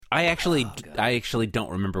I actually don't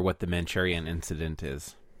remember what the Manchurian Incident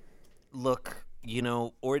is. Look,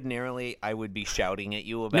 ordinarily I would be shouting at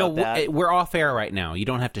you about that. No, we're off air right now. You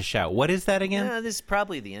don't have to shout. What is that again? This is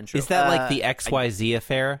probably the intro. Is that like the XYZ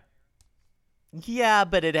affair? Yeah,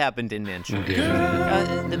 but it happened in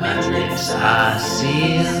Manchuria. The Manchurian. I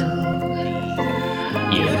see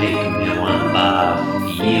you make me want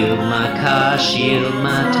to yield my car, shield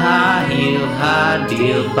my tie, heel, high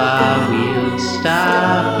deal, bar wheel,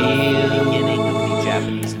 stop heel. Beginning of the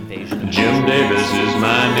Japanese invasion. Jim Davis is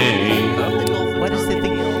my name. What is the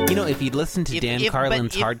thing? If you listen to Dan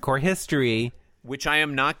Carlin's Hardcore History, which I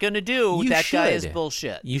am not going to do, guy is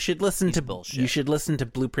bullshit. You should listen bullshit. You should listen to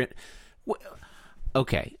Blueprint.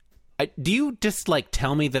 Okay, do you just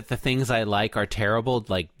tell me that the things I like are terrible?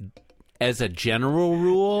 As a general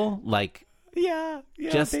rule, yeah,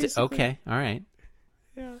 just basically. Okay, all right.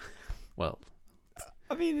 Yeah. Well,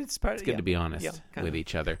 I mean, it's good to be honest with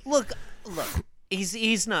each other. Look,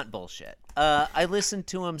 he's not bullshit. I listened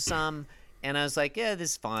to him some, and I was like, yeah,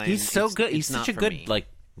 this is fine. He's so good. He's such a good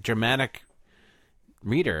dramatic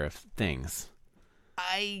reader of things.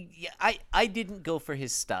 I didn't go for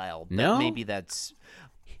his style. But no, maybe that's.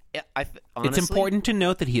 Honestly, it's important to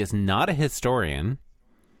note that he is not a historian.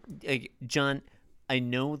 John, I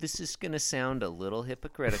know this is going to sound a little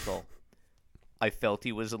hypocritical. I felt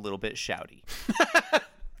he was a little bit shouty.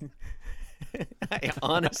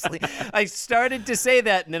 I started to say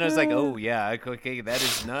that, and then I was like, oh, yeah, okay, that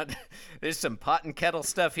is not, there's some pot and kettle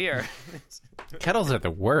stuff here. Kettles are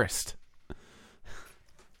the worst.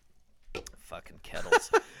 Fucking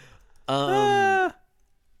kettles.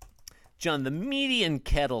 John, the median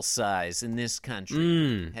kettle size in this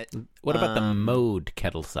country. What about the mode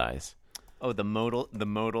kettle size? Oh, the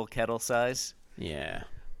modal kettle size? Yeah.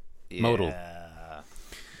 Modal.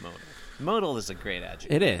 Modal is a great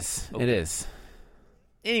adjective. It is. Okay. It is.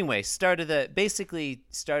 Anyway, start of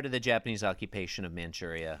the Japanese occupation of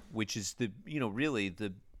Manchuria, which is really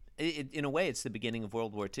in a way, it's the beginning of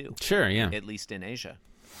World War II. Sure, yeah. At least in Asia.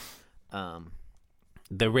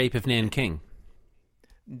 The Rape of Nanking.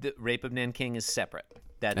 The Rape of Nanking is separate.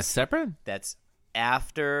 That's separate? That's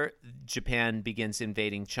after Japan begins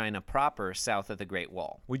invading China proper south of the Great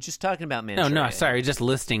Wall. We're just talking about Manchuria. No, sorry, just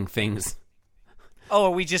listing things. Oh,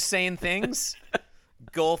 are we just saying things?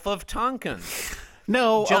 Gulf of Tonkin.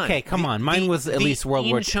 No, John, okay, come on. Mine was at least World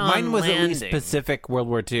War II. Mine was landing. At least Pacific World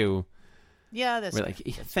War II. Yeah, that's right.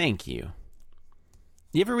 Thank you.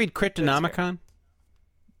 You ever read Cryptonomicon?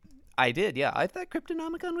 I did, yeah. I thought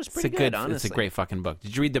Cryptonomicon was pretty good, honestly. It's a great fucking book.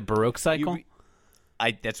 Did you read the Baroque Cycle?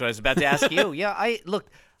 That's what I was about to ask you. Yeah, I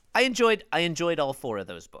enjoyed all four of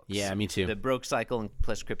those books. Yeah, me too. The Baroque Cycle and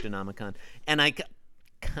plus Cryptonomicon. And I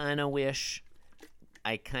kind of wish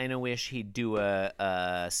he'd do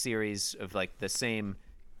a series of the same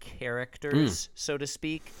characters, so to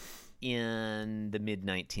speak, in the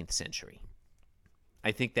mid-19th century.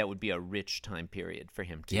 I think that would be a rich time period for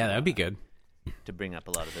him to. Yeah, that would be good. To bring up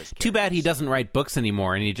a lot of those characters. Too bad he doesn't write books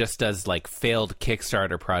anymore, and he just does failed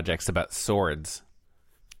Kickstarter projects about swords.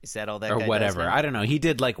 Is that all that or guy whatever? Does now? I don't know. He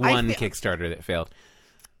did one Kickstarter that failed.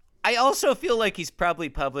 I also feel like he's probably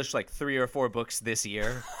published 3 or 4 books this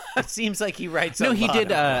year. It seems like he writes. No, he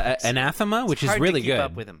did Anathema, which is really good.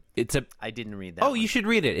 Up with him. I didn't read that. Oh, you should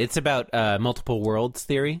read it. It's about multiple worlds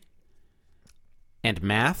theory and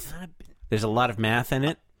math. There's a lot of math in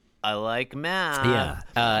it. I like math. Yeah,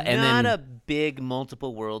 and not a big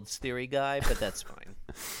multiple worlds theory guy, but that's fine.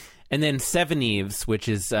 And then Seven Eves, which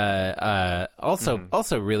is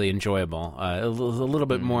also really enjoyable. A little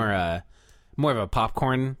bit more of a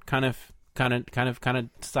popcorn kind of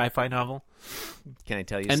sci-fi novel. Can I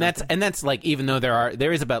tell you? And that's even though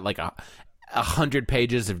there is about 100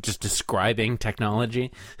 pages of just describing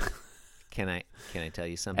technology. Can I tell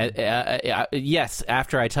you something? Yes,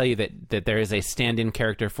 after I tell you that there is a stand-in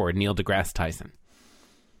character for Neil deGrasse Tyson.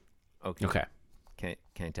 Okay. Can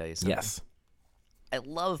I tell you something? Yes. I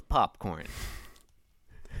love popcorn.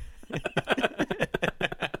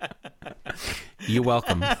 You're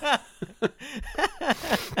welcome.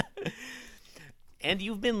 And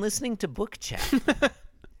you've been listening to Book Chat.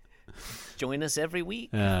 Join us every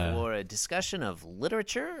week for a discussion of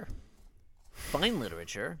literature, fine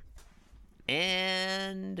literature,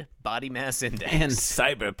 and body mass index. And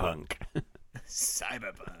cyberpunk.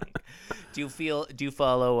 Cyberpunk. Do you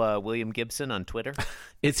follow William Gibson on Twitter?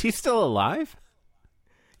 Is he still alive?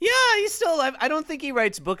 Yeah, he's still alive. I don't think he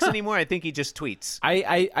writes books anymore. I think he just tweets.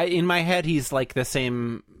 I in my head, he's the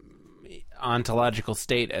same ontological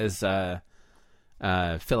state as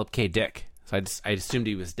Philip K. Dick. So I assumed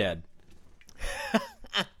he was dead.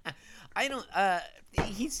 I don't.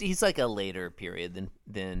 He's like a later period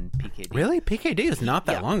than PKD. Really? PKD is not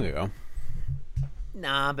that long ago.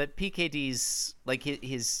 Nah, but PKD's like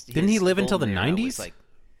his Didn't he live until the golden era was 90s? Like,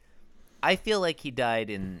 I feel like he died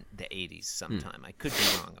in the 80s sometime. I could be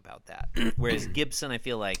wrong about that. Whereas Gibson, I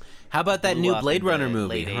feel like How about that blew new up Blade in the Runner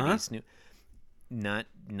movie, late huh? 80s. Not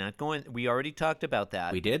going. We already talked about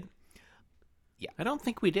that. We did? Yeah. I don't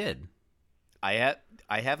think we did. I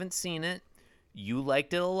haven't seen it. You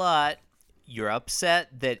liked it a lot. You're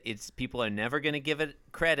upset that people are never going to give it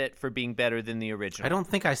credit for being better than the original. I don't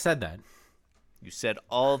think I said that. You said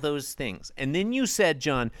all those things. And then you said,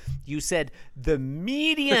 John, the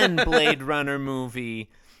median Blade Runner movie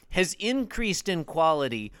has increased in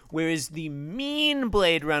quality, whereas the mean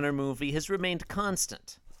Blade Runner movie has remained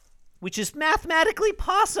constant. Which is mathematically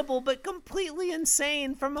possible, but completely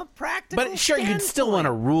insane from a practical But sure, you'd still want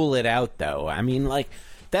to rule it out, though. I mean, like,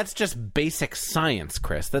 that's just basic science,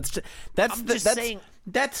 Chris. That's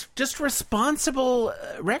just responsible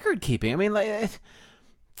record keeping. I mean, like,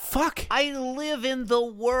 fuck. I live in the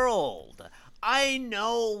world. I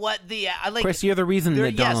know what like. Chris, you're the reason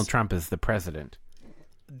that Donald Trump is the president.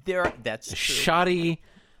 That's true. Shoddy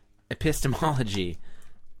epistemology.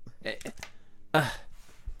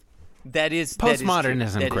 That is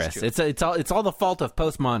postmodernism, that Chris. Is true. It's all the fault of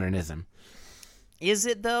postmodernism. Is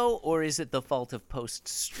it though, or is it the fault of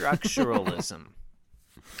post-structuralism?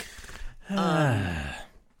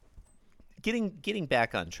 Getting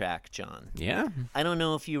back on track, John. Yeah. I don't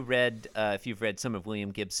know if you've read some of William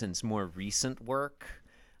Gibson's more recent work.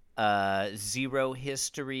 Zero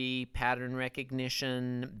History, Pattern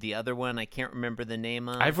Recognition. The other one I can't remember the name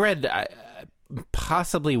of. I've read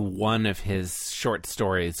possibly one of his short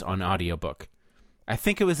stories on audiobook. I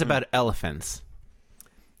think it was about elephants.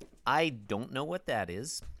 I don't know what that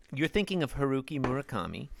is. You're thinking of Haruki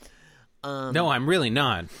Murakami. No, I'm really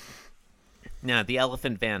not. No, The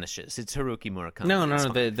Elephant Vanishes. It's Haruki Murakami. No,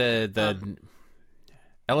 the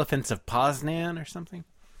Elephants of Poznan or something.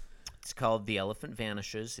 It's called The Elephant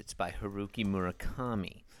Vanishes. It's by Haruki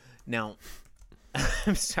Murakami. Now,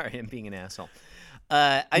 I'm sorry, I'm being an asshole.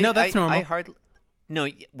 No, that's normal.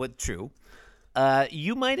 True.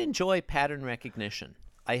 You might enjoy Pattern Recognition.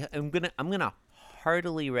 I'm gonna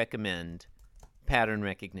heartily recommend Pattern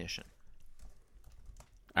Recognition.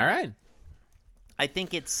 All right. I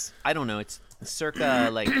think it's circa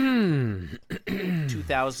like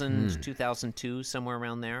 2000, 2002, somewhere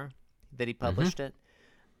around there that he published it.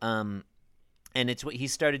 And it's what he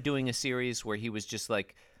started doing a series where he was just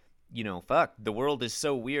like, fuck, the world is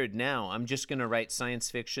so weird now. I'm just going to write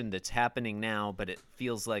science fiction that's happening now, but it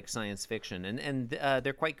feels like science fiction. And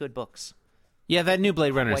they're quite good books. Yeah, that new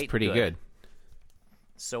Blade Runner is pretty good.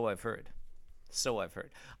 So I've heard.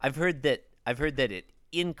 I've heard that it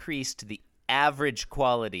increased the average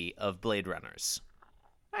quality of Blade Runners.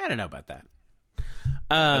 I don't know about that.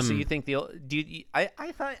 So you think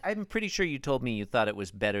I'm pretty sure you told me you thought it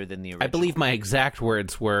was better than the original. I believe my exact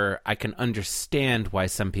words were, I can understand why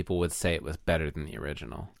some people would say it was better than the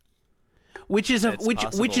original. Which is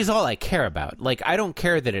all I care about. Like, I don't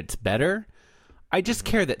care that it's better. I just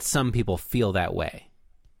care that some people feel that way.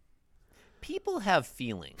 People have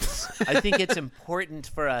feelings. I think it's important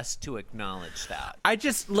for us to acknowledge that. I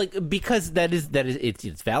just because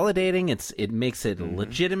it's validating. It makes it a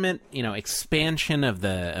legitimate, expansion of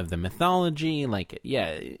the mythology.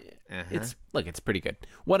 It's pretty good.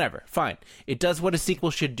 Whatever, fine. It does what a sequel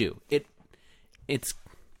should do. It's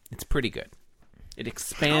pretty good. It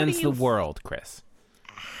expands the world, Chris.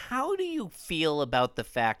 How do you feel about the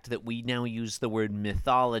fact that we now use the word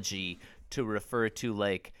mythology to refer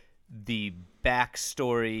to the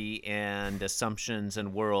backstory and assumptions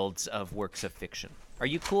and worlds of works of fiction? Are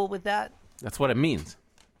you cool with that? That's what it means.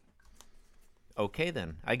 Okay,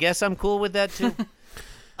 then. I guess I'm cool with that, too.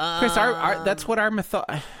 Chris, that's what our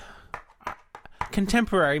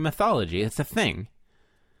contemporary mythology, it's a thing.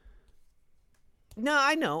 No,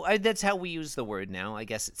 I know. That's how we use the word now. I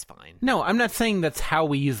guess it's fine. No, I'm not saying that's how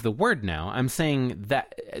we use the word now. I'm saying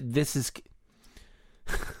that this is...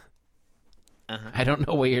 I don't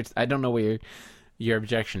know where your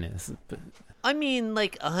objection is. But... I mean,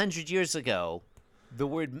 100 years ago, the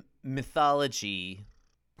word mythology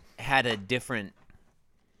had a different.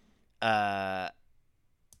 It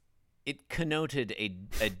connoted a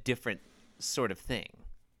different sort of thing.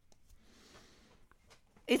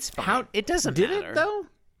 It's fine. It doesn't matter. Did it though?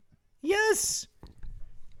 Yes.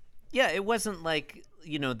 Yeah, it wasn't the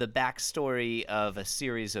backstory of a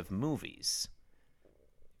series of movies.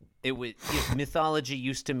 It was mythology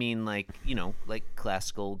used to mean like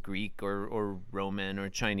classical Greek or Roman or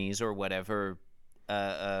Chinese or whatever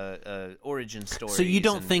origin stories. So you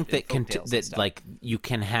don't and, think that and folktales and that stuff. like you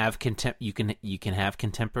can have you can have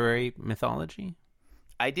contemporary mythology?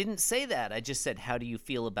 I didn't say that. I just said, how do you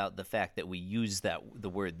feel about the fact that we use the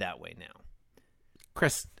word that way now?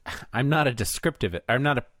 Chris, I'm not a descriptivist. I'm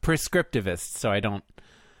not a prescriptivist, so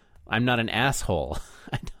I'm not an asshole.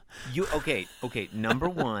 Okay. Number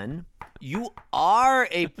one, you are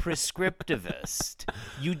a prescriptivist.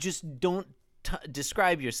 You just don't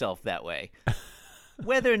describe yourself that way.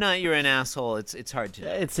 Whether or not you're an asshole, it's hard to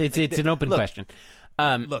know. It's an open question.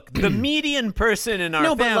 Look, the median person in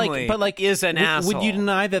our family is an asshole. Would you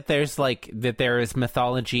deny that there is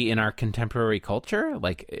mythology in our contemporary culture?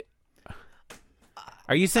 Like,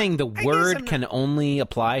 are you saying the word can only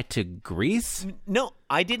apply to Greece? No,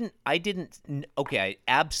 I didn't. Okay, I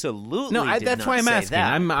absolutely. No, did that's not why I'm say asking.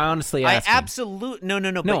 that. I'm honestly asking. I absolutely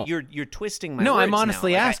no. But you're twisting my No, words I'm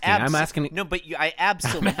honestly now. asking. I'm asking. No, but I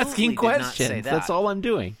absolutely I'm asking did not questions. say that. That's all I'm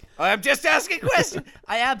doing. I'm just asking questions.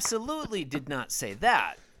 I absolutely did not say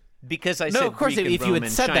that because I said No, of course. Greek and If you had Roman,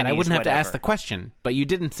 said that, I Chinese, wouldn't have to ask whatever. the question. But you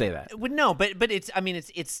didn't say that. No, but it's. I mean, it's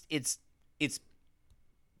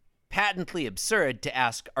patently absurd to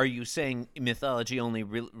ask, are you saying mythology only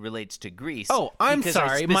relates to Greece? Oh, I'm Because I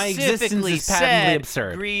sorry. My existence specifically is patently said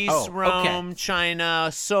absurd. Greece, Oh, okay. Rome, China,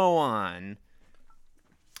 so on.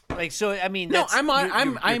 Like, so, I mean, No, that's, I'm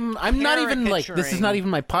not even like, this is not caricaturing- even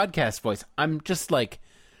my podcast voice. I'm just like,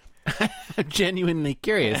 I'm genuinely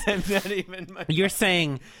curious. I'm not even. You're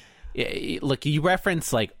saying, look, you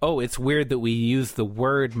reference like, oh, it's weird that we use the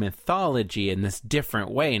word mythology in this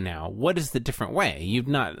different way now. What is the different way? You've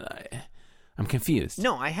not. I'm confused.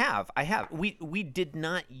 No, I have. We did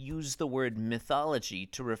not use the word mythology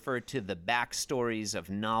to refer to the backstories of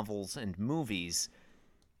novels and movies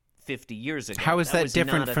 50 years ago. How is that was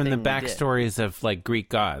different not a from the thing we did. backstories of like Greek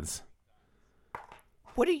gods?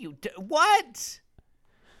 What are you? What?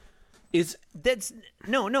 Is That's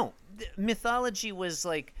no. Mythology was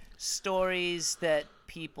like stories that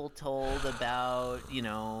people told about,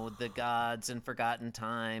 the gods in forgotten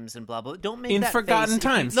times and blah blah. Don't make In that forgotten face.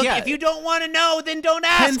 times, Look, yeah. if you don't want to know, then don't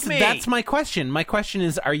ask hence, me. that's my question. My question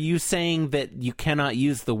is, are you saying that you cannot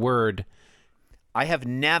use the word? I have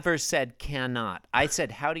never said cannot. I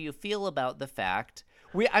said, how do you feel about the fact?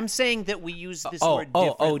 I'm saying that we use this word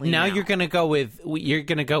differently now now. you're gonna go with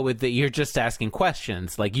that. You're just asking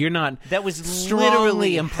questions. Like you're not. That was strongly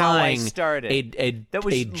literally how I implying started. That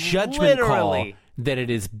was a judgment call literally- that it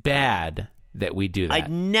is bad that we do that. I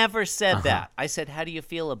never said that. I said, how do you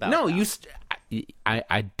feel about no, that?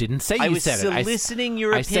 I didn't say I you was said it. soliciting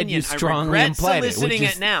your I said you opinion. I strongly regret implied it, soliciting which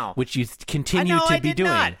is, it now. which you continue no, to I be did doing.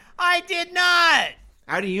 not. I did not.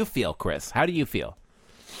 How do you feel, Chris? How do you feel?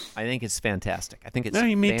 I think it's fantastic. I think it's No,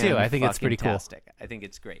 me too. I think it's pretty cool. fantastic. I think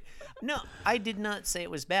it's great. No, I did not say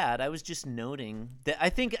it was bad. I was just noting that I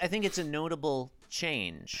think it's a notable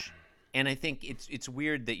change, and I think it's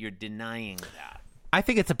weird that you're denying that. I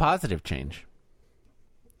think it's a positive change.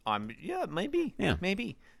 Yeah, maybe. Yeah.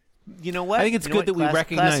 Maybe. You know what? I think it's You know good that what?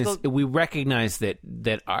 we recognize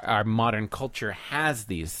that our modern culture has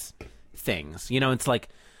these things. It's like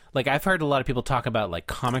I've heard a lot of people talk about like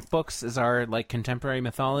comic books as our like contemporary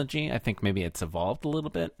mythology. I think maybe it's evolved a little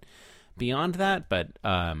bit beyond that, but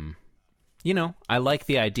I like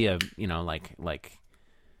the idea of like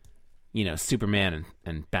Superman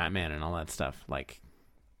and Batman and all that stuff. Like,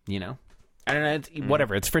 I don't know. It's,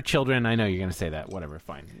 whatever. It's for children. I know you're going to say that. Whatever.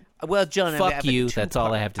 Fine. Well, John, Fuck I have you. A That's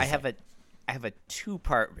all I have to say. I have a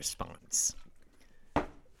two-part response.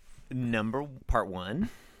 Part one,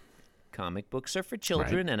 comic books are for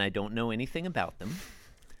children, and I don't know anything about them.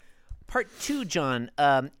 Part two, John,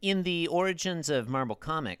 in the origins of Marvel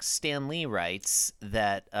Comics, Stan Lee writes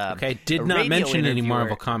that did a not radio mention any interviewer-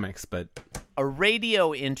 Marvel comics, but a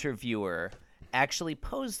radio interviewer actually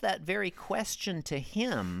posed that very question to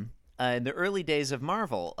him in the early days of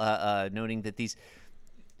Marvel, noting that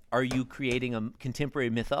are you creating a contemporary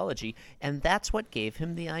mythology? And that's what gave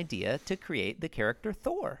him the idea to create the character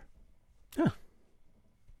Thor. Huh.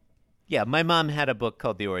 Yeah, my mom had a book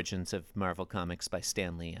called The Origins of Marvel Comics by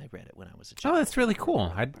Stan Lee. I read it when I was a child. oh, that's really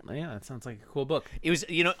cool. That sounds like a cool book. It was,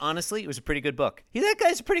 honestly, it was a pretty good book. That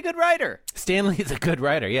guy's a pretty good writer. Stanley is a good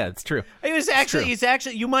writer. Yeah, it's true. He's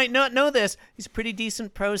actually, you might not know this. He's a pretty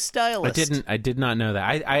decent prose stylist. I did not know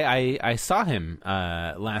that. I saw him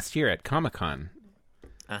last year at Comic-Con.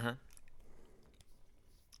 Uh-huh.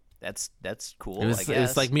 That's cool, It was I guess.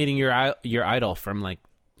 it's like meeting your idol from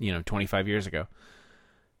 25 years ago.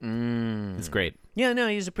 It's great. Yeah, no,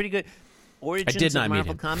 he's a pretty good. Origins did not of meet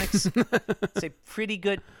Marvel him. Comics. It's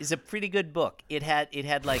a pretty good book. It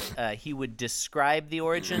had like he would describe the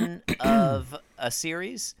origin of a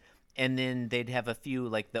series, and then they'd have a few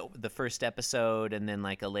like the first episode and then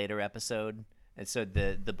like a later episode, and so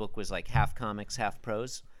the book was like half comics, half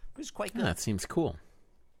prose. It was quite good. That seems cool.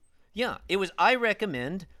 Yeah, it was. I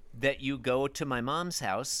recommend that you go to my mom's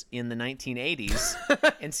house in the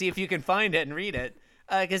 1980s and see if you can find it and read it,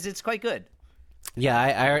 because it's quite good. Yeah,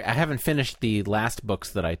 I haven't finished the last books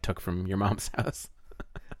that I took from your mom's house.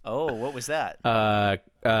 Oh, what was that? Gödel,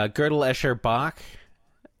 Escher, Bach.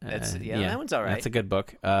 That one's all right. That's a good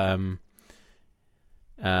book. And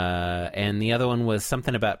the other one was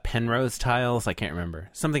something about Penrose tiles. I can't remember.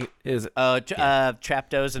 Something is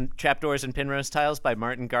Trapdoors and Penrose Tiles by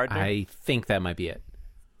Martin Gardner. I think that might be it.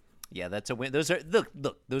 Yeah, that's a win. Those are look.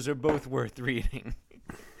 Those are both worth reading.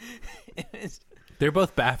 They're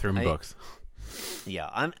both bathroom books. Yeah,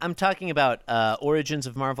 I'm talking about Origins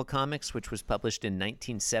of Marvel Comics, which was published in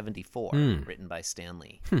 1974, written by Stan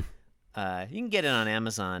Lee. You can get it on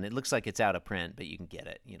Amazon. It looks like it's out of print, but you can get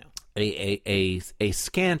it. You know, a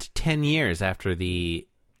scant 10 years after the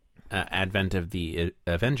advent of the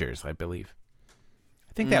Avengers, I believe.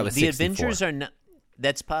 I think that was the 64. Avengers are not.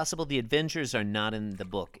 That's possible. The Avengers are not in the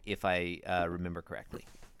book, if I remember correctly.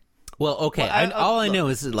 Well, okay. All I know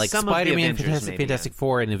is like some of the Spider-Man, Avengers Fantastic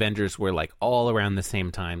Four, and Avengers were like all around the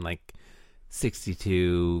same time, like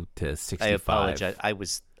 62 to 65. I apologize.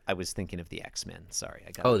 I was thinking of the X-Men. Sorry,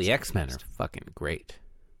 I got. Oh, those the X-Men are confused. fucking great.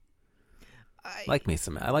 I like me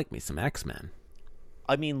some X-Men.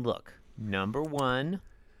 I mean, look, number one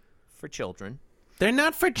for children. They're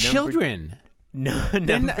not for children. No,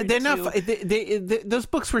 They're not. two. Those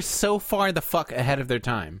books were so far the fuck ahead of their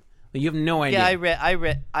time. You have no idea. Yeah,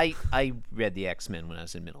 I read the X-Men when I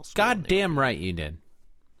was in middle school. God damn right you did.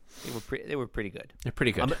 They were pretty good. They're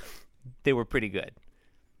pretty good. They were pretty good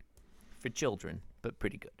for children, but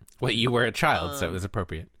pretty good. Well, you were a child, so it was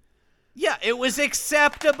appropriate. Yeah, it was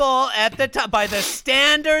acceptable at the time by the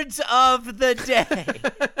standards of the day.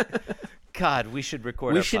 God, we should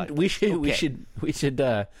record. We should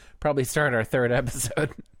probably start our third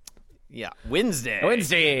episode. Yeah,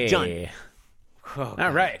 Wednesday. John. Oh,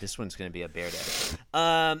 all right, this one's going to be a bear day.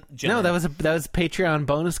 John, no, that was Patreon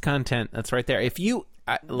bonus content. That's right there. If you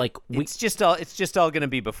it's just all going to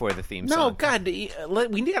be before the theme song. No, God, we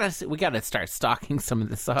gotta start stocking some of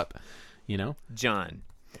this up. You know, John,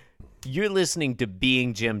 you're listening to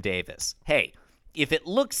Being Jim Davis. Hey, if it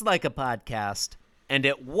looks like a podcast and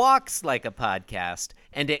it walks like a podcast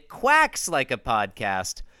and it quacks like a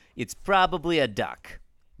podcast, it's probably a duck,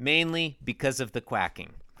 mainly because of the quacking.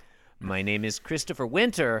 My name is Christopher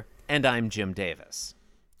Winter, and I'm Jim Davis.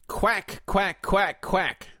 Quack, quack, quack,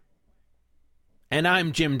 quack. And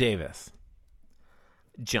I'm Jim Davis.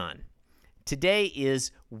 John, today is...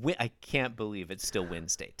 I can't believe it's still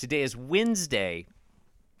Wednesday. Today is Wednesday,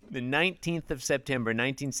 the 19th of September,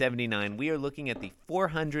 1979. We are looking at the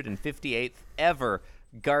 458th ever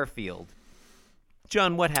Garfield.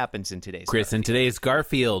 John, what happens in today's Chris, in today's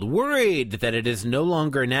Garfield, worried that it is no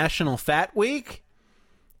longer National Fat Week?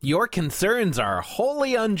 Your concerns are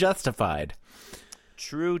wholly unjustified.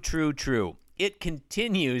 True. It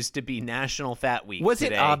continues to be National Fat Week. Was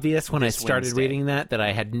today, it obvious when I started Wednesday. reading that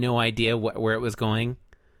I had no idea where it was going?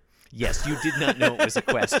 Yes, you did not know it was a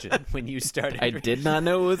question when you started. I did not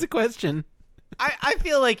know it was a question. I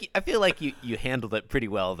feel like you handled it pretty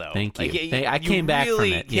well, though. Thank you. Like, I came back from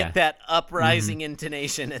really it. Yeah. hit that uprising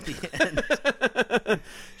intonation at the end.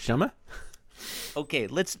 Shama? Okay,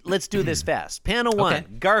 let's do this fast. Panel one. Okay.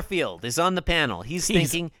 Garfield is on the panel. He's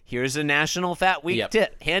thinking, here's a National Fat Week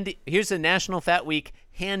tip. Here's a National Fat Week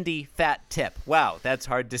handy fat tip. Wow, that's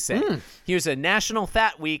hard to say. Here's a National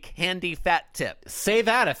Fat Week handy fat tip. Say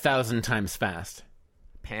that 1,000 times fast.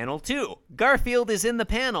 Panel two. Garfield is in the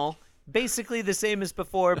panel, basically the same as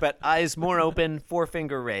before, but eyes more open,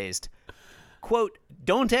 forefinger raised. Quote,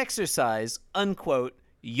 don't exercise, unquote,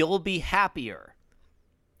 you'll be happier.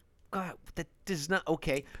 God, that does not...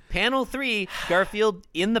 Okay. Panel three, Garfield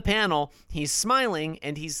in the panel. He's smiling,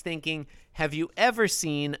 and he's thinking, have you ever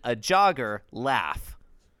seen a jogger laugh?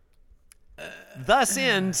 Thus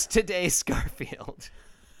ends today's Garfield.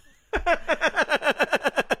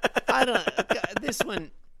 I don't... This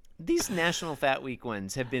one... These National Fat Week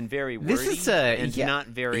ones have been very wordy and not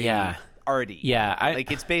very arty. Yeah.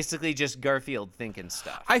 Like, it's basically just Garfield thinking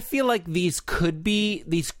stuff. I feel like these could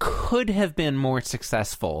have been more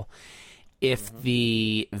successful if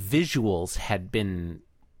the visuals had been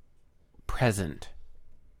present.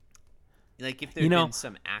 Like if there'd been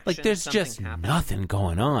some action, like there's just nothing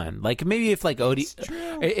going on. Like maybe if like Odie,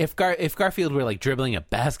 if Garfield were like dribbling a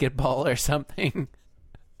basketball or something.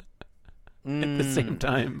 at the same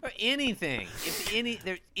time. Or anything. If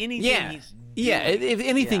there's anything Yeah. he's doing. Yeah, if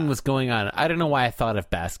anything Yeah. was going on, I don't know why I thought of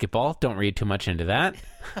basketball. Don't read too much into that.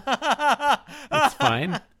 It's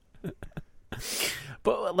fine.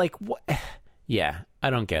 But like, what? Yeah, I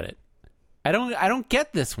don't get it. I don't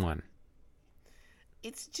get this one.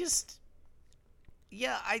 It's just,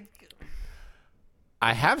 yeah,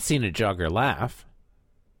 I have seen a jogger laugh.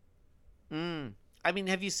 I mean,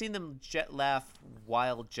 have you seen them laugh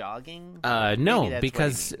while jogging? No, Maybe that's what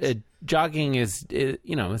because he means. jogging is,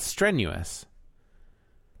 it's strenuous.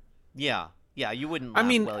 Yeah, you wouldn't I laugh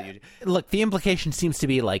mean, while you... look, the implication seems to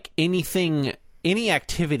be like any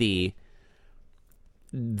activity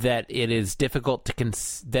that it is difficult to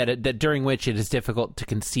that during which it is difficult to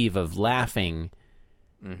conceive of laughing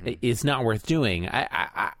is not worth doing.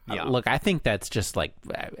 Yeah. Look, I think that's just like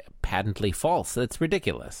patently false. That's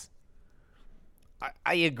ridiculous.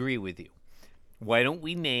 I agree with you. Why don't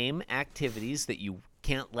we name activities that you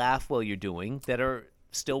can't laugh while you're doing that are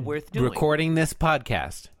still worth doing? Recording this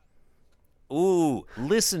podcast. Ooh,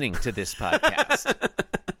 listening to this podcast.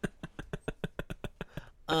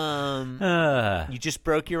 You just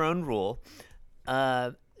broke your own rule.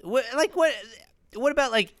 What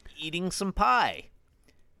about like eating some pie?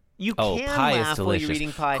 You Oh, can pie is laugh while you're delicious.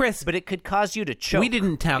 eating pie, Chris, but it could cause you to choke. We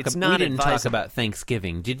didn't talk. It's We not didn't talk advisable. about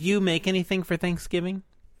Thanksgiving. Did you make anything for Thanksgiving?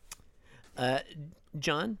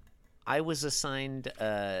 John, I was assigned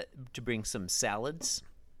to bring some salads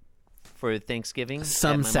for Thanksgiving.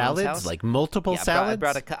 Some at my mom's salads, house. like multiple Yeah, salads.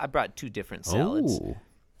 I brought 2 different salads. Oh,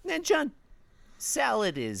 And John,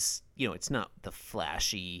 salad is, it's not the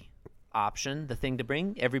flashy option, the thing to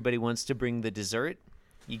bring. Everybody wants to bring the dessert.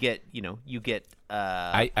 You get.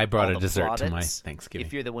 I brought all a the dessert to my plaudits Thanksgiving.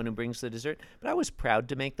 if you're the one who brings the dessert. But I was proud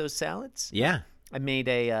to make those salads. Yeah. I made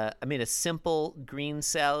a simple green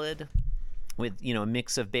salad with a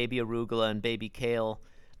mix of baby arugula and baby kale,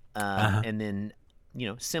 and then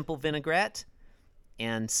simple vinaigrette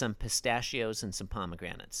and some pistachios and some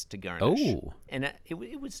pomegranates to garnish. Oh. And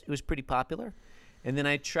it was pretty popular. And then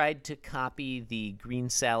I tried to copy the green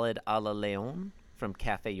salad a la Leon from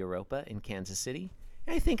Cafe Europa in Kansas City.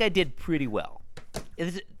 And I think I did pretty well.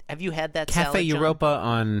 Have you had that salad, Cafe John? Europa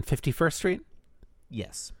on 51st Street?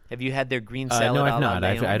 Yes. Have you had their green salad? No, a I've la not.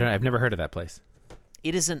 Leon? I've never heard of that place.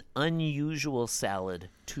 It is an unusual salad,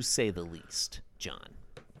 to say the least, John.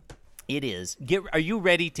 It is. Are you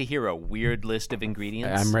ready to hear a weird list of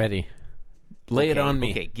ingredients? I'm ready. Lay it on me.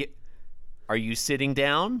 Okay. Are you sitting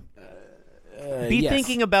down? Be yes.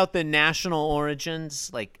 thinking about the national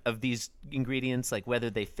origins, like of these ingredients, like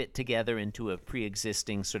whether they fit together into a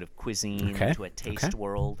pre-existing sort of cuisine, Okay, into a taste okay.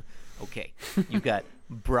 world. Okay, you've got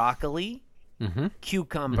broccoli,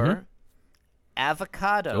 cucumber,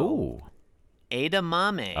 avocado, Oh.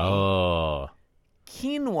 edamame,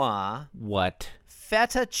 quinoa, What?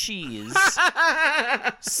 feta cheese,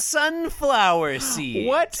 sunflower seeds.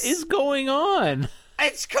 What is going on?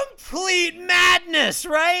 It's complete madness,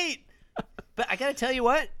 right? But I gotta tell you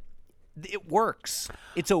what, it works.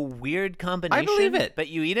 It's a weird combination. I believe it. But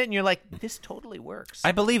you eat it and you're like, this totally works.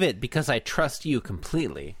 I believe it because I trust you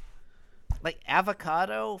completely. Like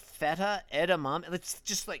avocado, feta, edamame. It's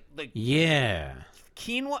just like Yeah.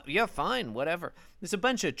 quinoa. Yeah, fine, whatever. There's a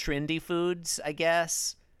bunch of trendy foods, I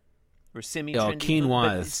guess, or semi-trendy. Quinoa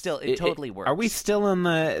but is still, it totally works. Are we still in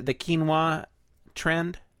the quinoa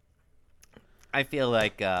trend? I feel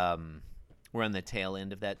like we're on the tail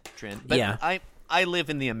end of that trend. But Yeah. I live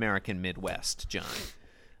in the American Midwest, John.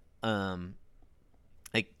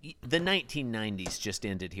 Like the 1990s just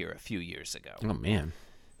ended here a few years ago, Oh man,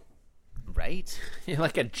 right? you're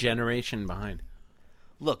like a generation behind.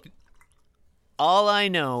 Look, all I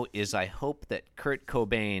know is I hope that Kurt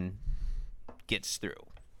Cobain gets through.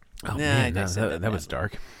 Oh Nah, man, I said that that was badly.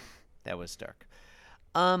 dark. That was dark.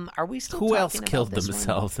 Are we still? Who else talking about killed this one?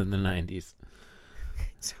 themselves in the 90s?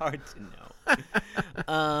 It's hard to know.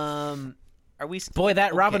 Are we? Boy,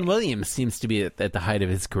 that Robin okay. Williams seems to be at the height of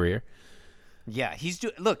his career. Yeah, he's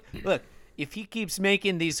doing. Look. If he keeps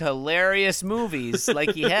making these hilarious movies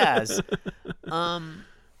like he has,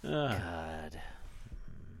 God.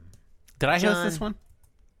 Did I host John. this one?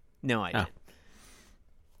 No, I Oh. didn't.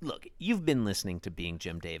 Look, you've been listening to Being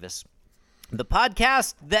Jim Davis, the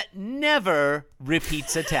podcast that never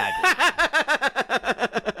repeats a tagline.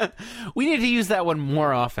 We need to use that one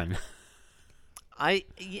more often.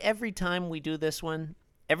 Every time we do this one,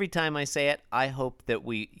 every time I say it, I hope that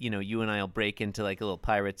you and I will break into like a little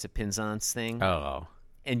Pirates of Penzance thing, Oh.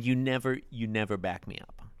 and you never back me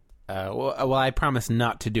up. Well, I promise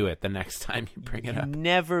not to do it the next time you bring it You up.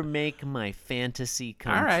 never make my fantasy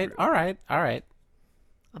come All right, true. all right, all right.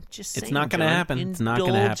 I'm just saying. It's not going to John, happen. It's not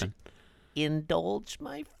going to indulge- happen. indulge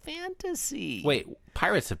my fantasy. Wait,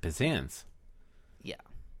 Pirates of Penzance. Yeah.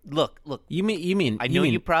 Look. You mean? I know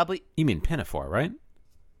you probably. You mean Pinafore, right?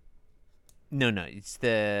 No, it's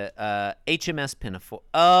the HMS Pinafore.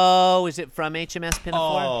 Oh, is it from HMS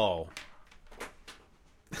Pinafore? Oh.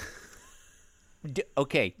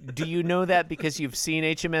 Okay, do you know that because you've seen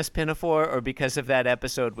HMS Pinafore or because of that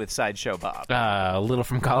episode with Sideshow Bob? A little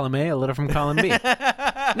from column A, a little from column B.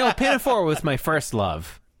 No, Pinafore was my first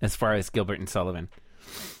love as far as Gilbert and Sullivan.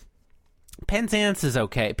 Penzance is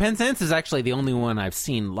okay. Penzance is actually the only one I've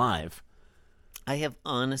seen live. I have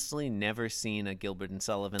honestly never seen a Gilbert and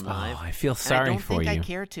Sullivan live. Oh, I feel sorry for you. I don't think I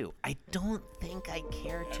care to. I don't think I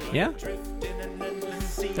care to. Yeah?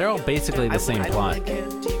 They're all basically the same plot. I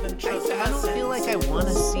don't feel like I want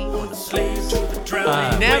to see one of those.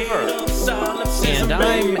 Never. And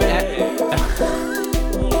I'm at...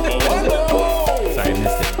 Sorry, I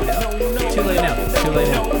missed it. Too late now.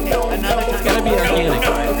 Okay, another time. It's gotta be organic.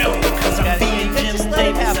 Just let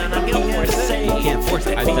it happen. I'm going to force it. You can't force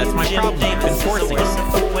it. That's my problem. I've been forcing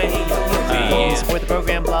it. Support the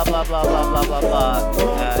program, blah, blah, blah, blah, blah, blah,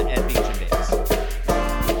 blah, at Beach and Babes.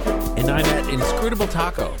 And I'm at Inscrutable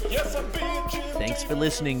Taco. Thanks for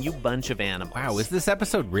listening, you bunch of animals. Wow, is this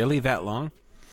episode really that long?